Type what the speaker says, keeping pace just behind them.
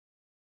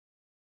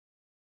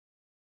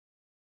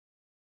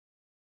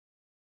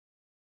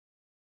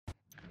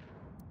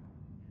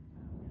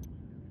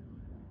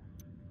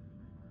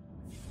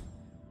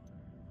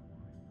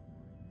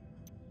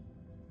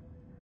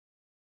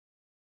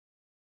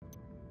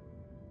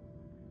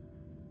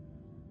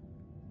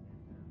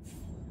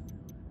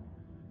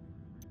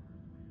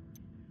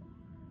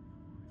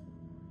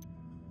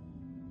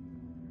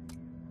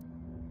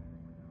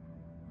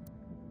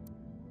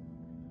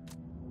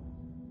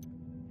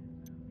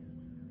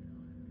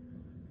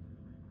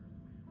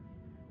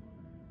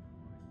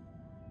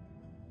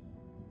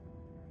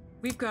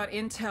We've got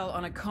intel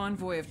on a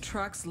convoy of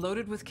trucks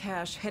loaded with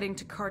cash heading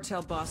to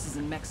cartel bosses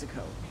in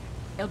Mexico.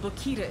 El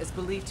Boquita is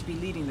believed to be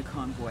leading the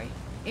convoy.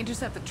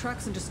 Intercept the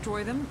trucks and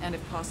destroy them, and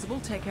if possible,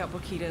 take out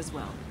Boquita as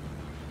well.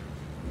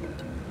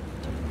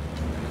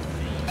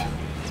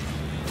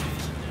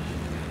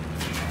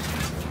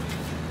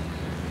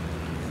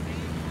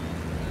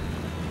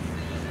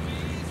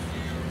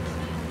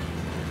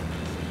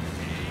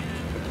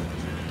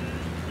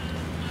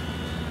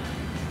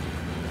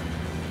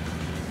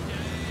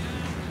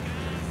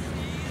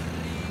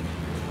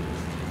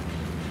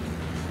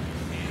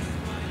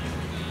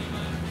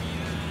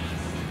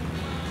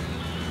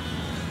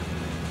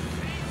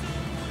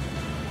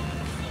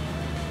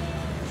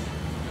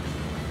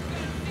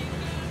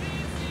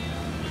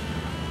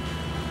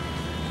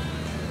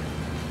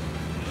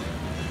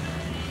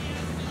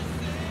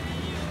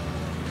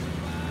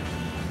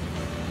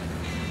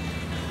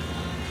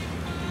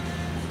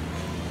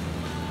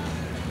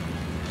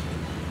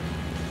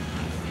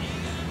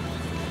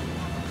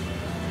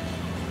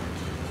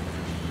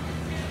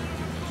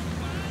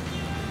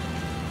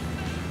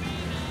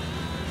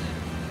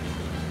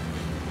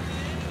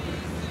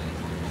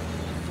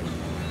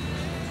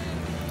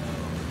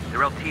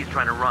 Their LT's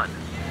trying to run.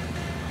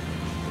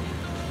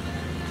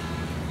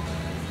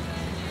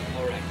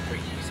 All right,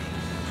 breathe easy.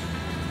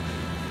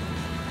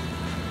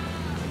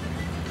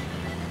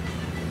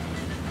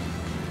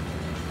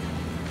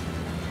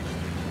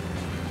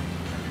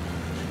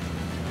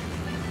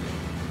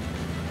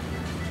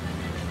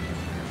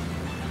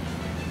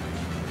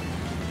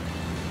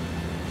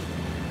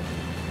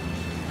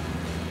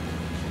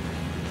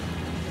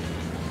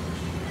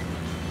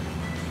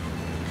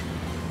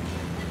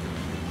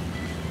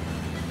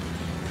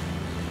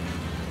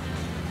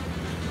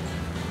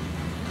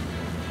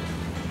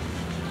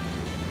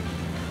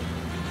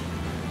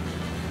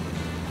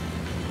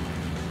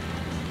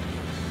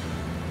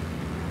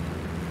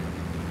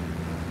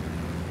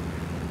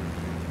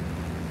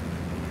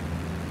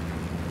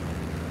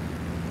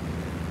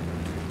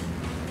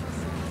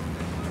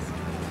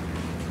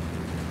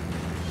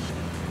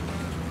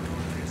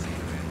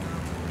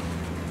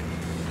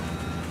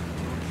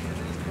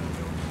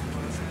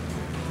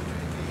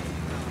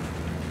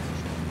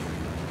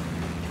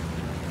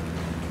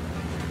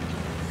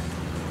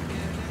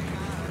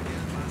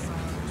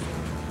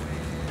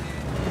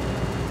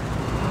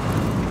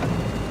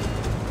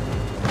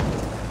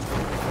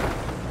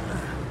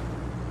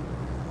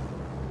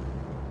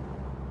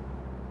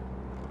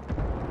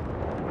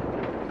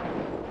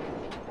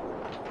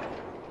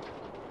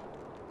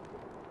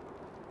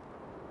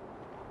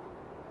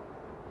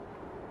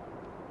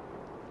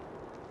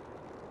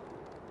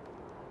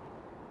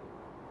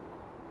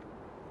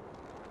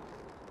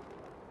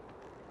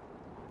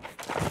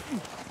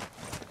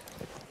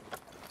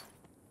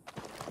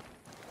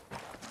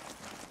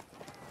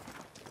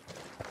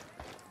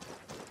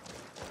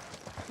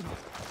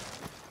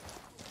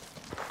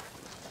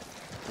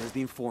 There's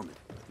the informant.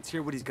 Let's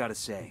hear what he's got to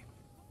say.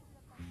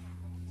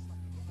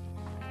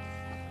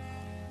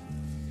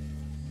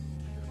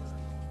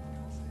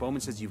 Bowman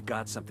says you've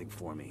got something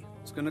for me.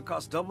 It's gonna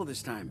cost double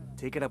this time.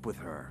 Take it up with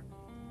her.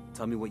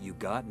 Tell me what you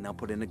got, and I'll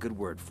put in a good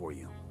word for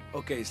you.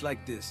 Okay, it's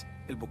like this.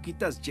 El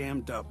Boquita's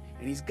jammed up,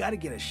 and he's gotta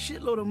get a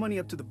shitload of money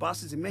up to the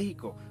bosses in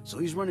Mexico, so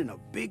he's running a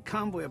big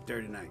convoy up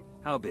there tonight.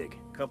 How big?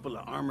 Couple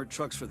of armored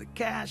trucks for the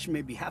cash,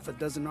 maybe half a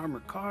dozen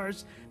armored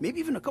cars, maybe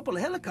even a couple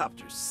of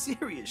helicopters.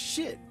 Serious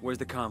shit. Where's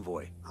the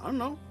convoy? I don't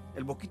know.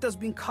 El Boquita's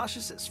being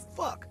cautious as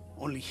fuck.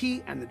 Only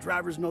he and the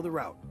drivers know the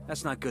route.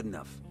 That's not good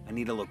enough. I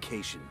need a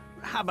location.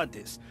 How about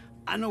this?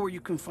 I know where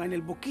you can find El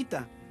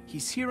Boquita.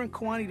 He's here in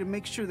Kawani to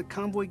make sure the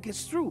convoy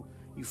gets through.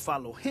 You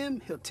follow him,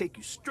 he'll take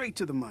you straight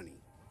to the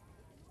money.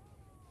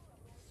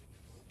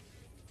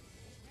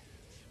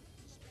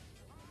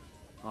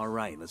 All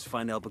right, let's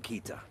find El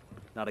Boquita.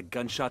 Not a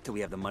gunshot till we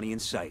have the money in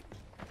sight.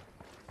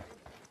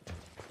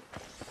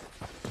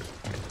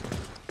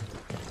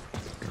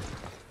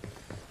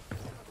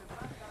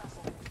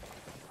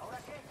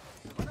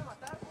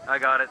 I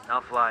got it.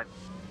 I'll fly.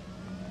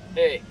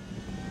 Hey.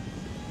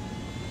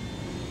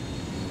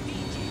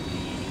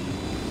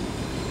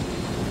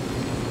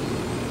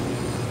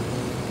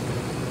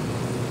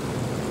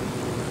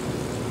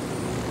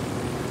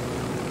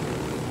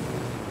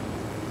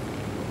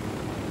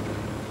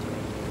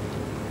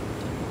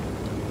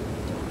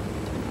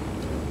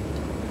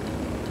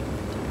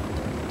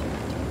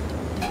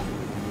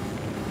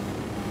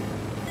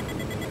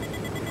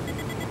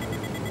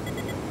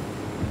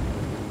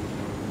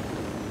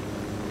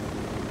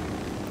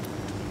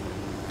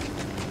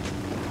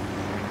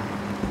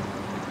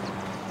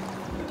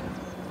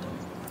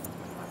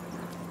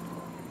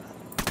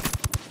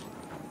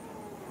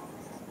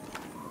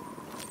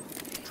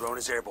 Drone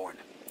is airborne.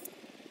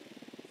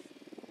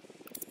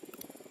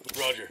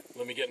 Roger,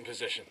 let me get in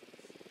position.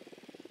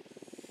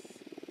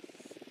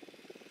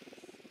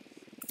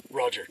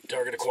 Roger,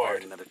 target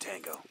acquired. Another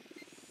tango.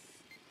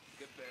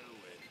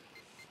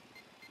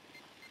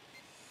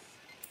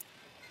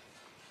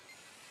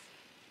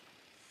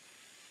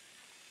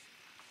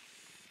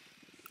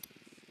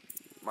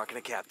 Marking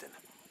a captain.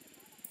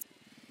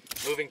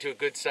 Moving to a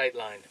good sight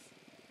line.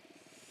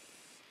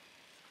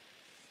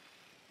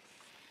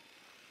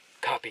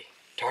 Copy.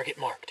 Target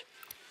marked.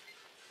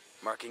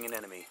 Marking an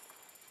enemy.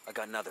 I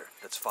got another.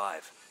 That's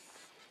 5.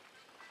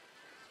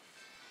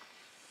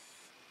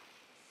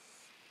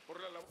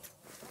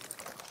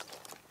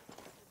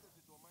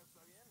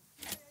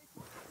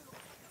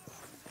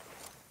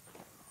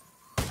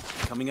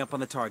 Coming up on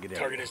the target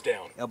area. Target is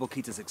down. El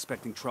Boquita's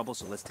expecting trouble,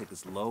 so let's take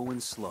this low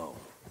and slow.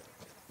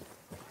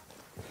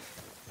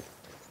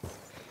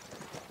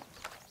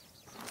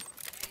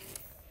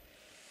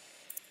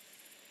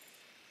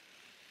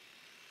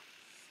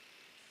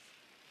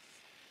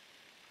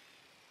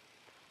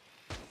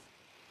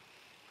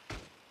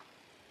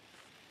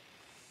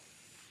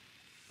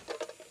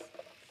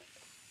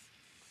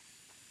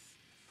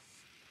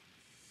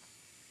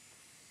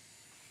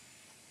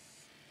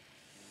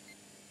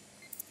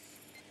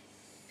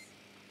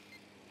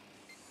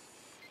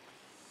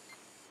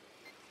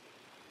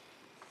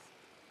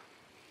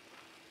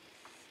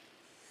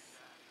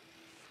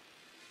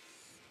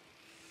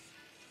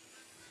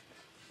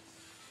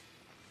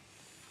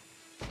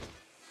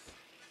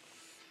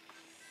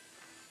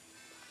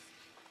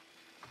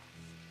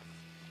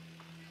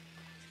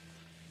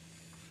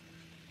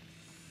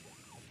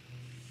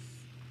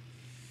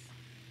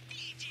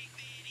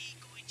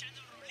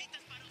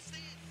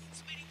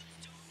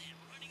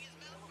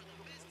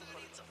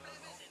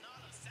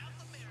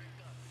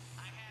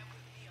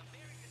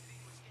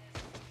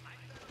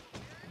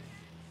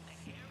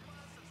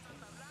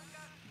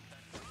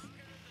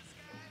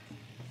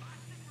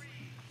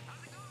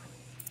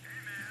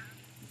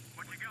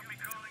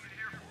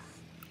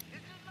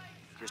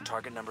 Here's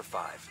target number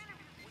 5.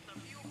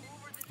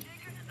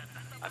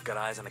 I've got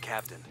eyes on the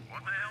captain.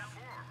 What the hell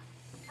for?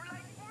 We're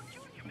like 4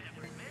 junior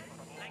members, man.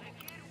 Like a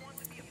kid who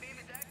wants to be a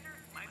famous actor,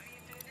 might be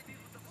into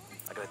interviews with the movie.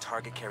 I got a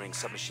target carrying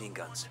submachine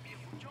guns.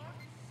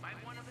 Might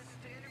want to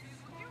listen to interviews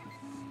with you.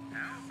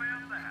 How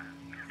about that?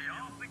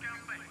 Y'all think I'm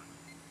famous.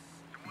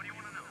 So what do you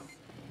want to know?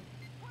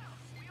 Well,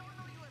 we all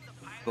know you as a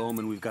pilot.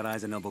 Bowman, we've got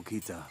eyes on El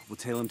Boquita. We'll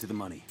tail him to the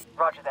money.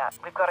 Roger that.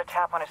 We've got a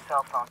tap on his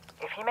cell phone.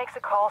 If he makes a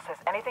call, says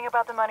anything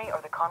about the money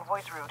or the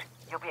convoy's route,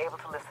 you'll be able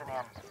to listen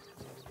in.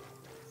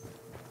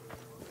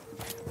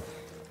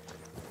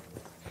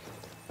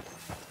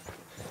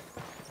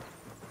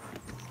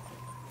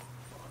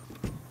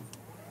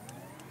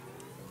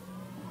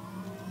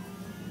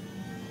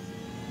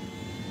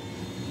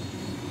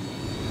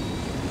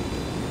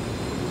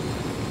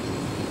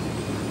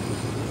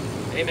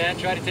 Hey man,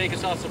 try to take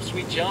us off some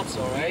sweet jumps,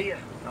 alright? Yeah,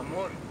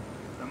 amor.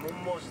 I'm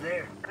almost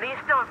there.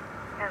 Listo.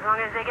 As long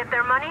as they get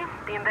their money,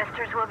 the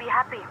investors will be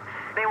happy.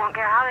 They won't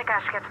care how the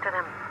cash gets to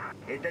them.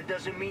 That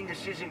doesn't mean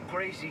this isn't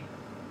crazy.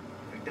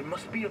 There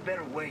must be a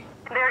better way.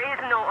 There is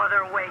no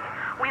other way.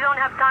 We don't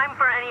have time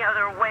for any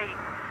other way.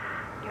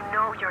 You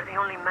know you're the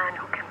only man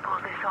who can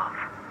pull this off.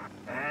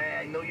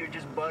 I know you're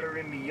just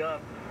buttering me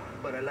up,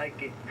 but I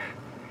like it.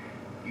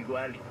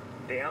 Igual,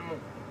 te amo.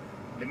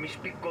 Let me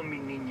speak con mi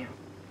niña.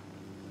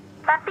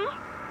 Papi,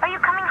 are you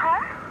coming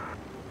home?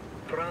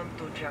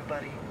 Pronto,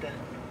 chaparrita.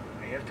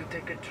 I have to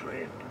take a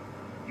trip.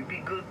 You be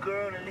good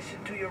girl and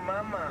listen to your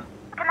mama.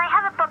 Can I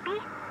have a puppy?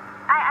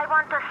 I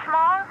want a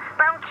small,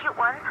 brown, cute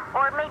one,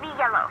 or maybe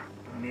yellow.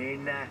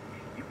 Nena,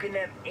 you can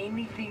have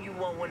anything you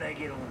want when I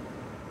get home.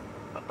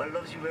 Papa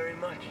loves you very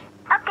much.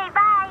 Okay,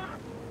 bye.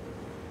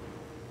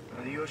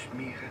 Adios,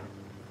 mija.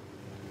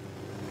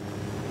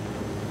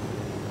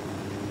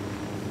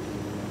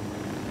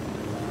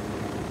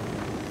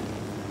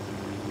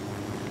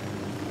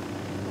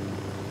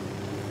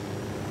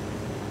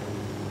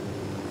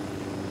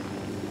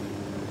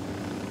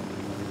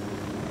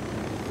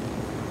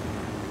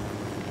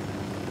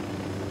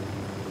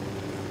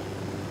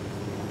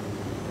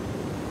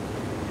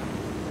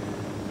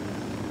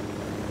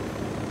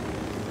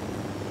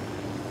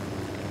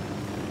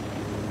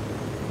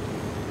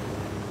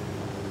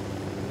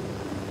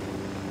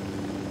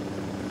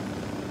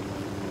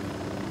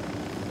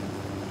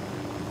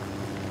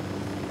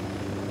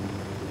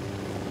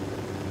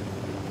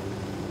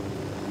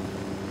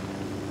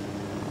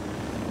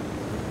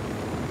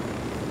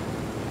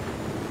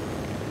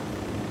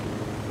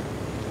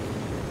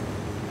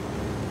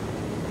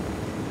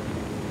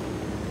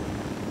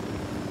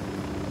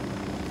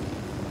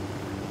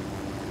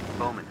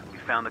 Bowman, we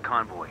found the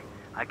convoy.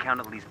 I count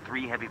at least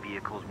 3 heavy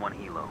vehicles, 1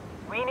 helo.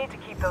 We need to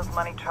keep those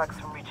money trucks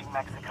from reaching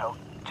Mexico.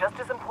 Just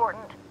as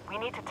important, we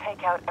need to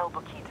take out El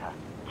Boquita.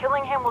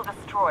 Killing him will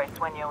destroy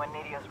Sueño and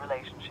Nidio's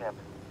relationship.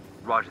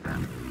 Roger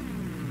that.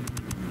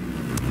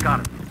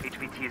 Got him.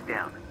 HVT is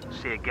down.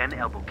 Say again,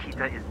 El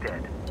Boquita is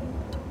dead.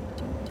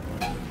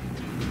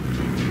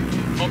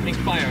 Opening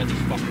fire on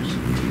these fuckers.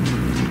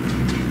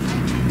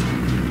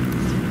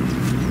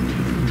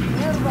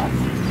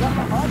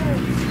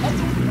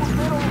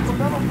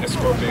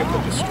 Escort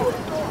vehicle destroyed.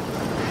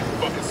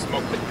 Fucking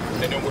smoked it.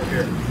 They know we're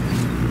here.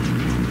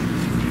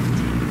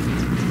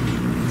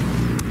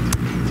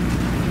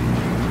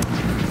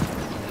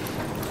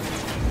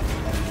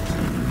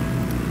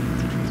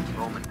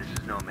 Bowman, this is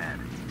Nomad.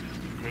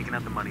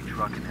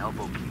 truck in El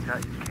Boquita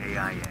is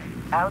KIA.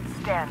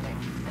 Outstanding.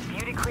 The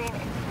beauty queen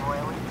is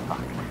royally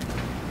fucked.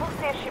 We'll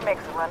see if she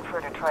makes a run for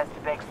it or tries to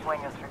beg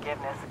Sueño's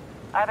forgiveness.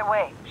 Either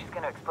way, she's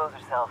gonna expose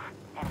herself.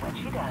 And when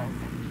she does,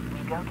 we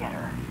go get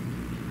her.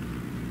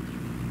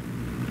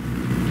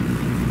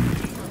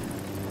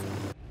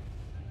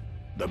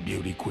 The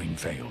beauty queen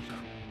failed.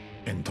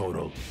 In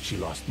total, she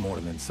lost more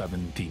than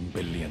 $17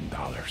 billion.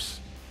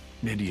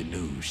 Nydia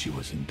knew she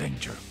was in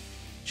danger.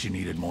 She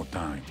needed more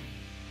time.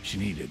 She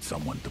needed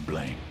someone to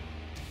blame.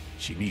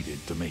 She needed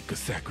to make a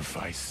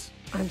sacrifice.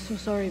 I'm so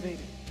sorry,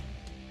 baby.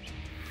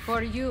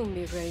 For you,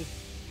 mi rey.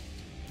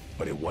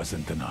 But it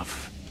wasn't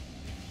enough.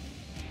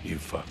 You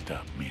fucked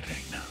up, mi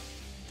reina.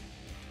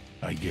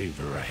 I gave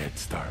her a head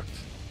start.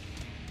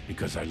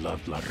 Because I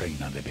loved La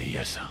Reina de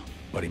Belleza.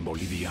 But in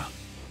Bolivia,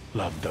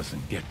 love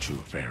doesn't get you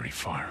very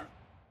far.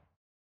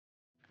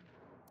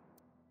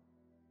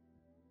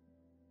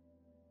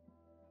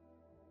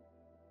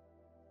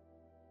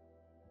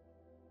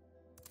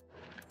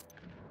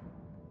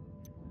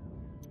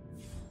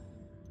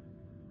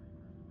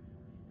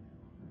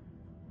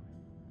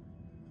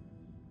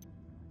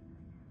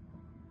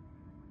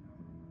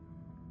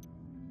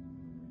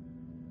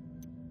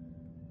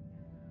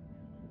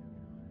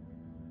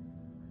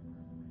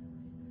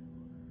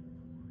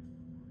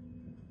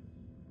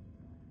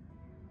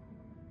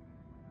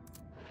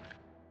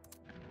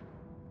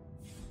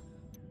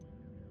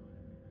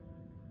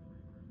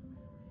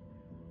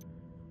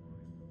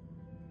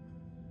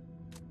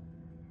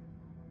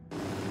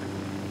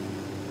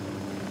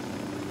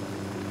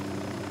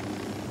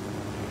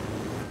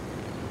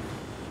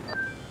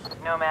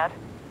 Nomad,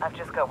 I've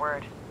just got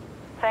word.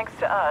 Thanks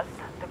to us,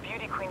 the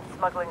Beauty Queen's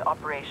smuggling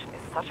operation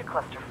is such a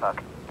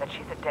clusterfuck that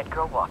she's a dead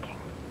girl walking.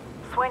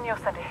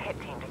 Sueño sent a hit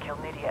team to kill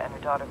Nydia and her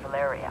daughter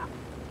Valeria.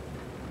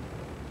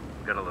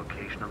 Got a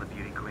location on the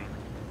beauty queen?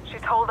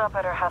 She's holed up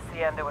at her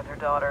hacienda with her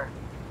daughter.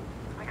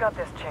 We got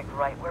this chick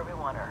right where we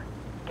want her.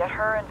 Get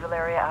her and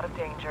Valeria out of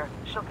danger.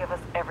 She'll give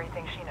us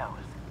everything she knows.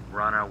 We're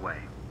on our way.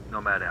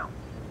 Nomad out.